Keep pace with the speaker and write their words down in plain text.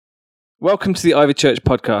Welcome to the Ivy Church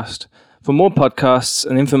podcast. For more podcasts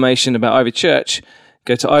and information about Ivy Church,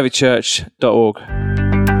 go to ivychurch.org.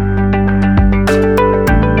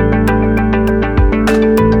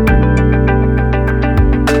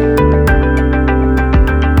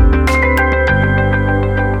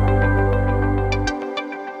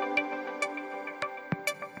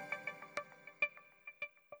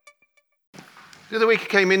 The other week I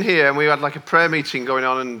came in here and we had like a prayer meeting going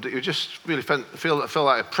on, and it just really felt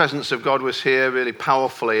like the presence of God was here really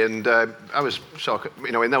powerfully. And I was sort of,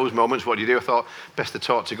 in those moments, what do you do? I thought, best to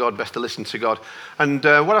talk to God, best to listen to God. And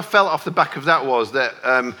what I felt off the back of that was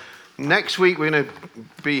that next week we're going to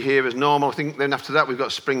be here as normal. I think then after that we've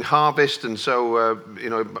got spring harvest, and so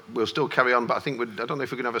we'll still carry on. But I don't know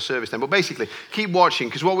if we're going to have a service then. But basically, keep watching,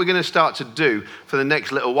 because what we're going to start to do for the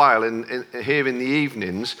next little while here in the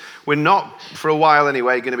evenings, we're not for a while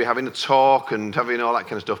anyway going to be having a talk and having all that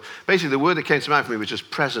kind of stuff. Basically, the word that came to mind for me was just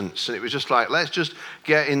presence, and it was just like, let's just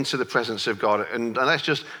get into the presence of God, and let's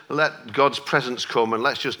just let God's presence come, and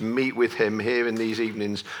let's just meet with Him here in these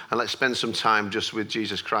evenings, and let's spend some time just with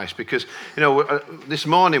Jesus Christ. Because this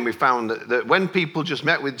morning we found that when people just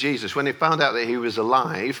met with Jesus, when they found out that He was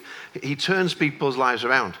alive, He turns people's lives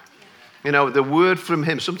around. The word from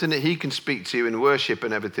Him, something that He can speak to in worship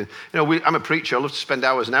and everything. I'm a preacher. I love to spend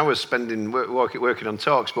hours and hours working on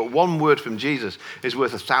talks, but one word from Jesus is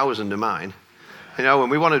worth 1,000 of mine.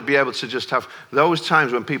 And we want to be able to just have those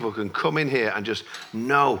times when people can come in here and just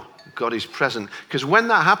know God is present. Because when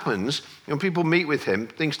that happens, when people meet with Him,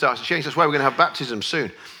 things start to change. That's why we're going to have baptism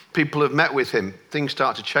soon. People have met with Him. Things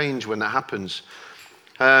start to change when that happens.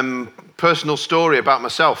 Personal story about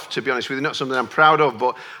myself, to be honest with you, not something I'm proud of,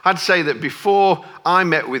 but I'd say that before I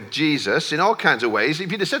met with Jesus, in all kinds of ways,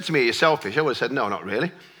 if you'd have said to me, you're selfish, I would have said, no, not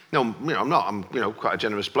really. No, I'm not. I'm, quite a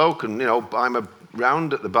generous bloke, and, I'm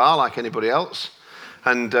around at the bar like anybody else.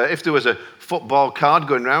 And if there was a football card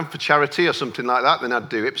going around for charity or something like that, then I'd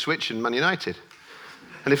do Ipswich and Man United.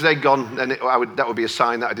 And if they'd gone, then that would be a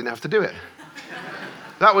sign that I didn't have to do it.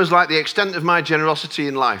 That was like the extent of my generosity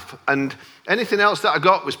in life. And anything else that I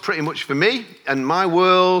got was pretty much for me and my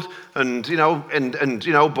world. And I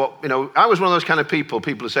was one of those kind of people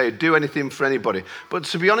who say, do anything for anybody. But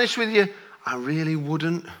to be honest with you, I really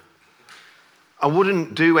wouldn't. I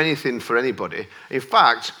wouldn't do anything for anybody. In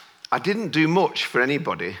fact, I didn't do much for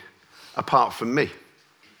anybody apart from me,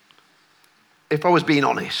 if I was being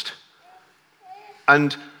honest.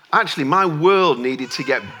 And actually, my world needed to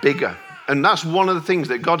get bigger. And that's one of the things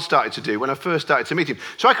that God started to do when I first started to meet Him.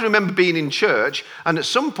 So I can remember being in church and at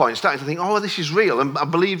some point starting to think, oh, this is real, and I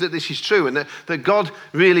believe that this is true, and that God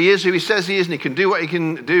really is who He says He is, and He can do what He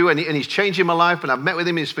can do, and He's changing my life, and I've met with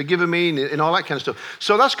Him, He's forgiven me, and all that kind of stuff.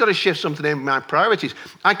 So that's got to shift something in my priorities.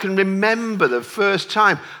 I can remember the first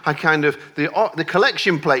time the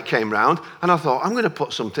collection plate came round, and I thought, I'm going to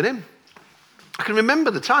put something in. I can remember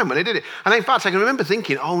the time when I did it. And in fact, I can remember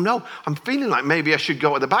thinking, oh no, I'm feeling like maybe I should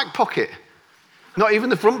go at the back pocket. Not even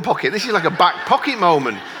the front pocket. This is like a back pocket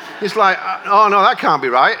moment. It's like, oh no, that can't be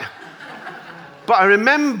right. But I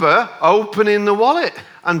remember opening the wallet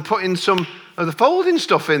and putting some of the folding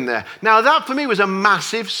stuff in there. Now that for me was a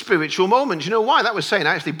massive spiritual moment. Do you know why? That was saying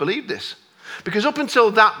I actually believed this. Because up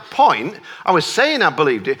until that point, I was saying I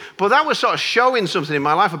believed it, but that was sort of showing something in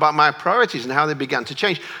my life about my priorities and how they began to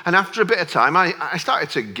change. And after a bit of time, I started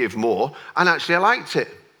to give more, and actually I liked it.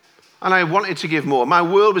 And I wanted to give more. My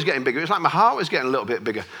world was getting bigger. It was like my heart was getting a little bit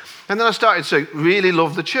bigger. And then I started to really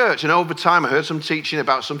love the church. And over time, I heard some teaching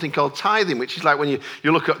about something called tithing, which is like when you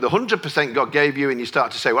look at the 100% God gave you and you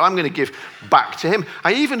start to say, well, I'm going to give back to Him.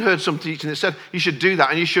 I even heard some teaching that said you should do that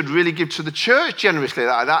and you should really give to the church generously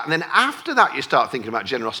like that. And then after that, you start thinking about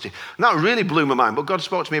generosity. And that really blew my mind. But God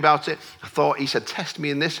spoke to me about it. He said, test me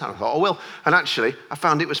in this. And I thought, oh, well. And actually, I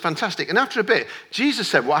found it was fantastic. And after a bit, Jesus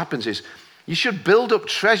said what happens is, you should build up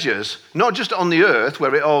treasures, not just on the earth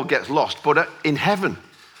where it all gets lost, but in heaven.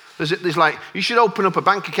 There's like, you should open up a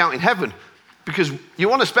bank account in heaven because you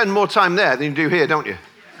want to spend more time there than you do here, don't you?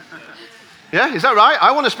 Yeah, is that right?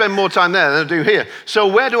 I want to spend more time there than I do here. So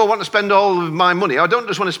where do I want to spend all of my money? I don't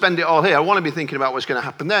just want to spend it all here. I want to be thinking about what's going to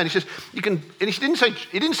happen there. And he says, he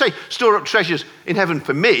didn't say store up treasures in heaven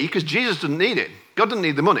for me, because Jesus doesn't need it. God doesn't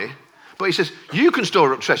need the money. But he says, you can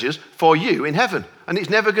store up treasures for you in heaven. and it's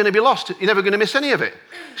never going to be lost. You're never going to miss any of it.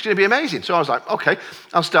 It's going to be amazing. So I was like, okay,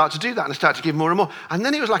 I'll start to do that. And I started to give more and more. And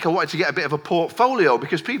then it was like I wanted to get a bit of a portfolio,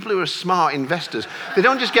 because people who are smart investors, they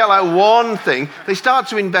don't just get like one thing. They start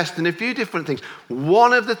to invest in a few different things.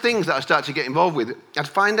 One of the things that I started to get involved with, I'd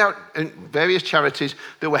find out in various charities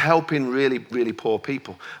that were helping really, really poor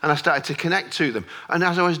people. And I started to connect to them. And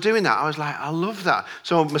as I was doing that, I was like, I love that.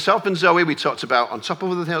 So myself and Zoe, we talked about, on top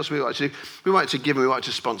of other things we wanted to do, we wanted to give and we wanted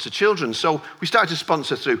to sponsor children. So we started to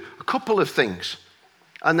sponsor through a couple of things,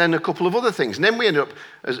 and then a couple of other things. And then we ended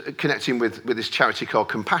up connecting with this charity called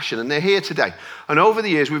Compassion, and they're here today. And over the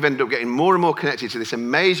years, we've ended up getting more and more connected to this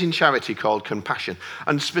amazing charity called Compassion.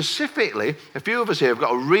 And specifically, a few of us here have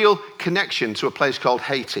got a real connection to a place called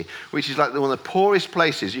Haiti, which is like one of the poorest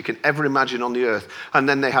places you can ever imagine on the earth. And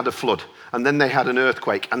then they had a flood, and then they had an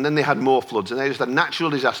earthquake, and then they had more floods, and they just had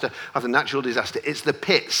natural disaster after natural disaster. It's the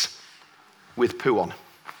pits with poo on.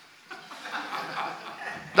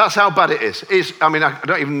 That's how bad it is. I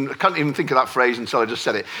can't even think of that phrase until I just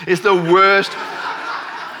said it. It's the worst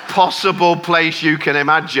possible place you can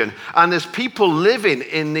imagine. And there's people living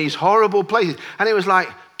in these horrible places. And it was like,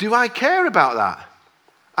 do I care about that?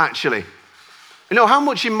 Actually. You know, how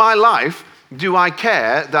much in my life do I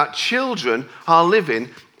care that children are living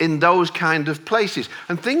in those kind of places?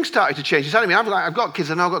 And things started to change. I've got kids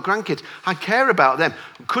and I've got grandkids. I care about them.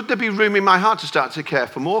 Could there be room in my heart to start to care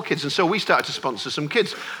for more kids? And so we started to sponsor some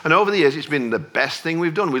kids. And over the years, it's been the best thing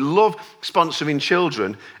we've done. We love sponsoring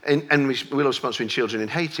children, and we love sponsoring children in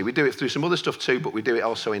Haiti. We do it through some other stuff too, but we do it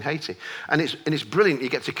also in Haiti. And it's brilliant. You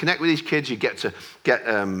get to connect with these kids. You get to get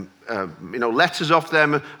letters off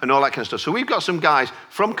them and all that kind of stuff. So we've got some guys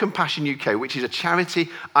from Compassion UK, which is a charity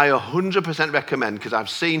I 100% recommend, because I've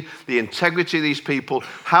seen the integrity of these people,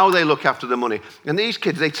 how they look after the money. And these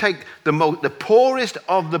kids, they take the poorest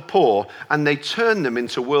of the poor and they turn them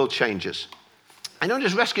into world changers. I don't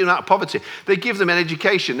just rescue them out of poverty. They give them an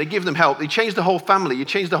education. They give them help. They change the whole family. You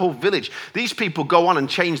change the whole village. These people go on and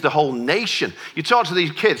change the whole nation. You talk to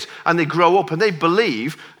these kids and they grow up and they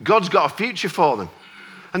believe God's got a future for them.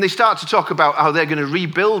 And they start to talk about how they're going to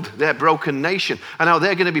rebuild their broken nation and how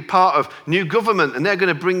they're going to be part of new government and they're going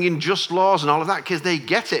to bring in just laws and all of that, because they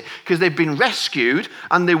get it, because they've been rescued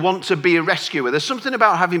and they want to be a rescuer. There's something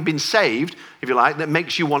about having been saved, if you like, that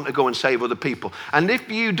makes you want to go and save other people. And if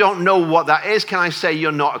you don't know what that is, can I say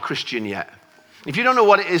you're not a Christian yet? If you don't know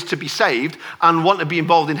what it is to be saved and want to be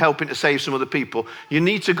involved in helping to save some other people, you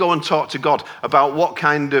need to go and talk to God about what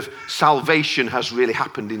kind of salvation has really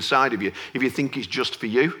happened inside of you. If you think it's just for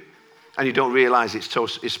you and you don't realize it's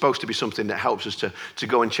supposed to be something that helps us to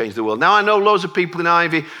go and change the world. Now, I know loads of people in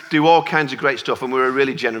Ivy do all kinds of great stuff, and we're a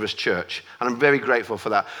really generous church, and I'm very grateful for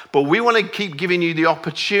that. But we want to keep giving you the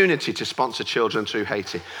opportunity to sponsor children through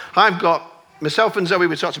Haiti. Myself and Zoe,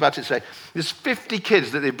 we talked about it today. There's 50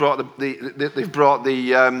 kids that they've brought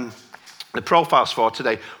the profiles for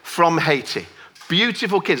today from Haiti.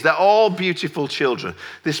 Beautiful kids. They're all beautiful children.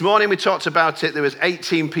 This morning we talked about it. There was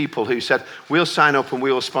 18 people who said, we'll sign up and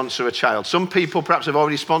we will sponsor a child. Some people perhaps have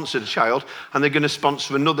already sponsored a child and they're going to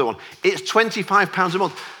sponsor another one. It's £25 a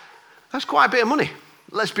month. That's quite a bit of money.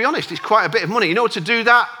 Let's be honest, it's quite a bit of money. You know, to do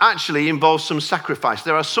that actually involves some sacrifice.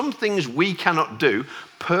 There are some things we cannot do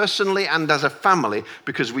personally and as a family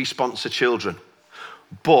because we sponsor children.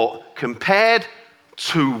 But compared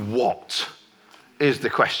to what is the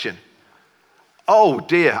question? Oh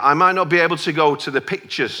dear, I might not be able to go to the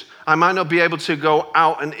pictures. I might not be able to go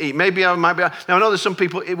out and eat. Maybe I might be. Now I know there's some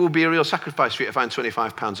people, it will be a real sacrifice for you to find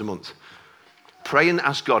 £25 a month. Pray and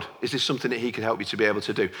ask God, is this something that he can help you to be able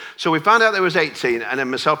to do? So we found out there was 18, and then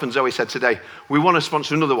myself and Zoe said today, we want to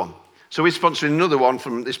sponsor another one. So we're sponsoring another one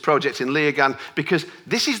from this project in Leogan, because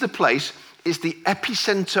this is the place, it's the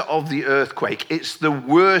epicenter of the earthquake. It's the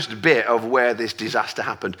worst bit of where this disaster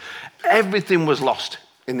happened. Everything was lost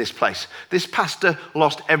in this place. This pastor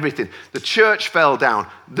lost everything. The church fell down.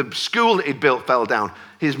 The school that he'd built fell down.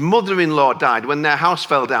 His mother-in-law died when their house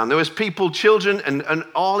fell down. There was people, children, and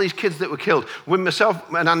all these kids that were killed. When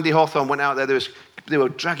myself and Andy Hawthorne went out there, they were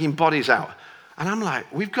dragging bodies out. And I'm like,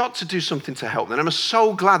 we've got to do something to help them. And I'm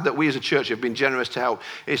so glad that we as a church have been generous to help.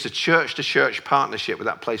 It's a church-to-church partnership with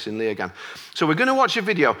that place in Leogan. So we're going to watch a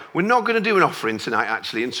video. We're not going to do an offering tonight,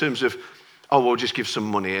 actually, in terms of, oh, we'll just give some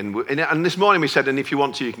money. And this morning we said, and if you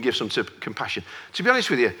want to, you can give some to Compassion. To be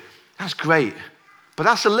honest with you, that's great. But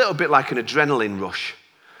that's a little bit like an adrenaline rush.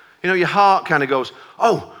 You know, your heart kind of goes,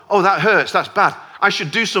 oh, that hurts, that's bad. I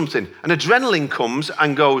should do something. And adrenaline comes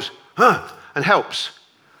and goes, and helps.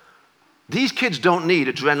 These kids don't need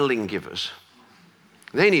adrenaline givers.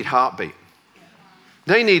 They need heartbeat.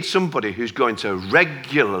 They need somebody who's going to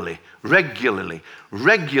regularly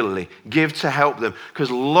give to help them. Because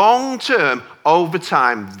long term, over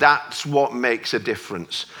time, that's what makes a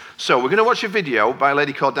difference. So we're going to watch a video by a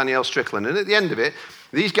lady called Danielle Strickland. And at the end of it,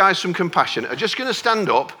 these guys from Compassion are just going to stand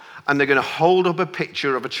up and they're going to hold up a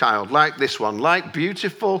picture of a child like this one, like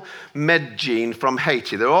beautiful Medjean from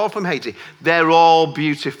Haiti. They're all from Haiti. They're all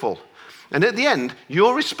beautiful. And at the end,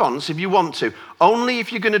 your response, if you want to, only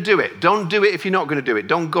if you're going to do it. Don't do it if you're not going to do it.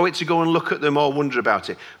 Don't go and look at them or wonder about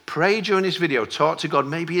it. Pray during this video. Talk to God.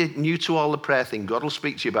 Maybe you're new to all the prayer thing. God will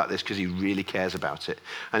speak to you about this because he really cares about it.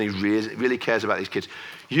 And he really cares about these kids.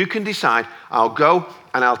 You can decide, I'll go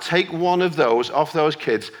and I'll take one of those off these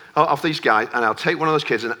guys, and I'll take one of those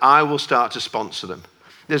kids and I will start to sponsor them.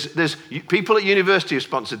 There's people at university who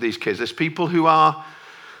sponsored these kids. There's people who are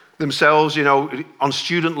themselves, on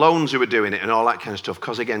student loans who are doing it and all that kind of stuff.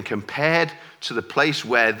 Because again, compared to the place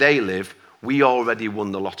where they live, we already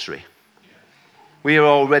won the lottery. We are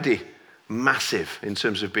already massive in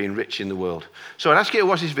terms of being rich in the world. So I'd ask you to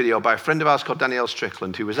watch this video by a friend of ours called Danielle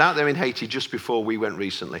Strickland, who was out there in Haiti just before we went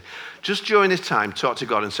recently. Just during this time, talk to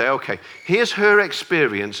God and say, okay, here's her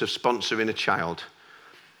experience of sponsoring a child.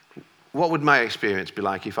 What would my experience be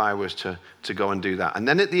like if I was to go and do that? And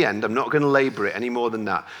then at the end, I'm not going to labor it any more than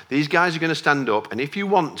that. These guys are going to stand up, and if you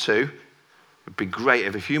want to, it'd be great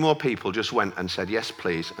if a few more people just went and said, yes,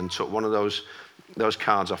 please, and took one of those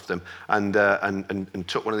cards off them and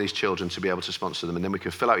took one of these children to be able to sponsor them, and then we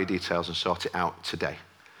can fill out your details and sort it out today.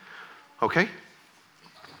 Okay?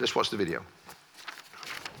 Let's watch the video.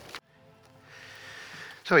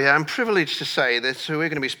 So yeah, I'm privileged to say that we're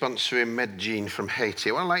going to be sponsoring Medjean from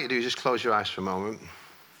Haiti. What I'd like you to do is just close your eyes for a moment.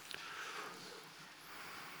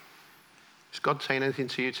 Is God saying anything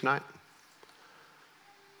to you tonight?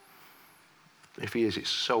 If he is, it's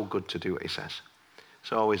so good to do what he says.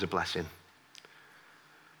 It's always a blessing.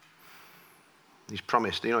 He's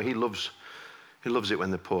promised, he loves it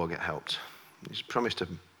when the poor get helped. He's promised to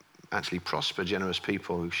actually prosper generous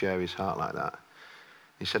people who share his heart like that.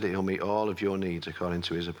 He said that he'll meet all of your needs according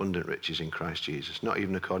to his abundant riches in Christ Jesus. Not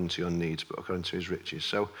even according to your needs, but according to his riches.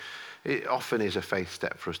 So it often is a faith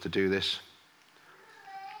step for us to do this.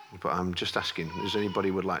 But I'm just asking, does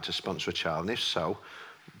anybody would like to sponsor a child? And if so,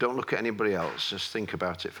 don't look at anybody else. Just think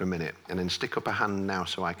about it for a minute. And then stick up a hand now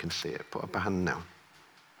so I can see it. Put up a hand now.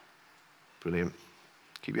 Brilliant.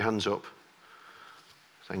 Keep your hands up.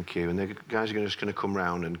 Thank you. And the guys are just going to come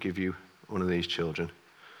round and give you one of these children.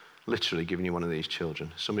 Literally giving you one of these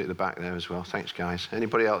children. Somebody at the back there as well. Thanks, guys.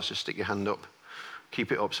 Anybody else, just stick your hand up.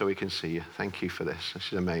 Keep it up so we can see you. Thank you for this.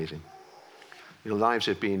 This is amazing. Your lives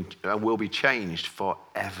have been and will be changed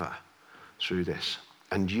forever through this.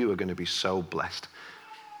 And you are going to be so blessed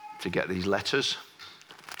to get these letters,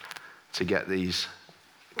 to get these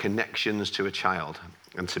connections to a child,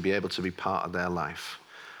 and to be able to be part of their life.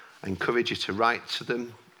 I encourage you to write to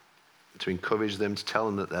them, to encourage them, to tell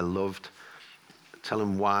them that they're loved. Tell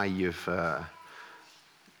them why you've got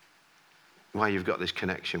this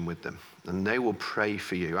connection with them. And they will pray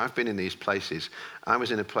for you. I've been in these places. I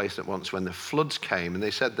was in a place that once when the floods came, and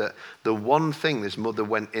they said that the one thing this mother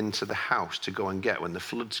went into the house to go and get when the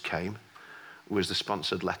floods came was the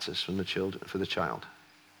sponsored letters from the children, for the child.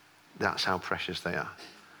 That's how precious they are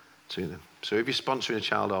to them. So if you're sponsoring a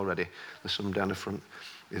child already, there's some down the front.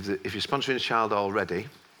 If you're sponsoring a child already,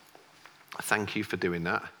 thank you for doing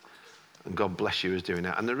that. And God bless you as doing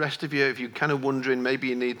that. And the rest of you, if you're kind of wondering, maybe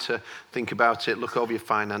you need to think about it, look over your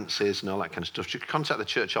finances and all that kind of stuff, just contact the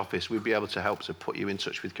church office. We'd be able to help to put you in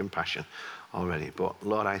touch with Compassion already. But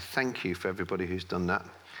Lord, I thank you for everybody who's done that.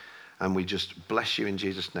 And we just bless you in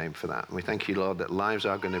Jesus' name for that. And we thank you, Lord, that lives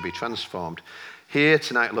are going to be transformed. Here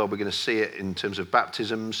tonight, Lord, we're going to see it in terms of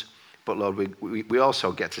baptisms. But Lord, we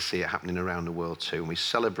also get to see it happening around the world too. And we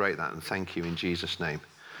celebrate that and thank you in Jesus' name.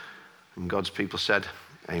 And God's people said,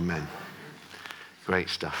 amen. Great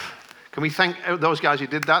stuff. Can we thank those guys who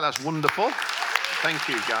did that? That's wonderful. Thank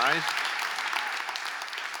you, guys.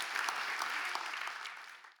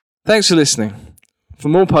 Thanks for listening. For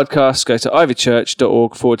more podcasts, go to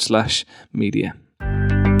ivychurch.org/media.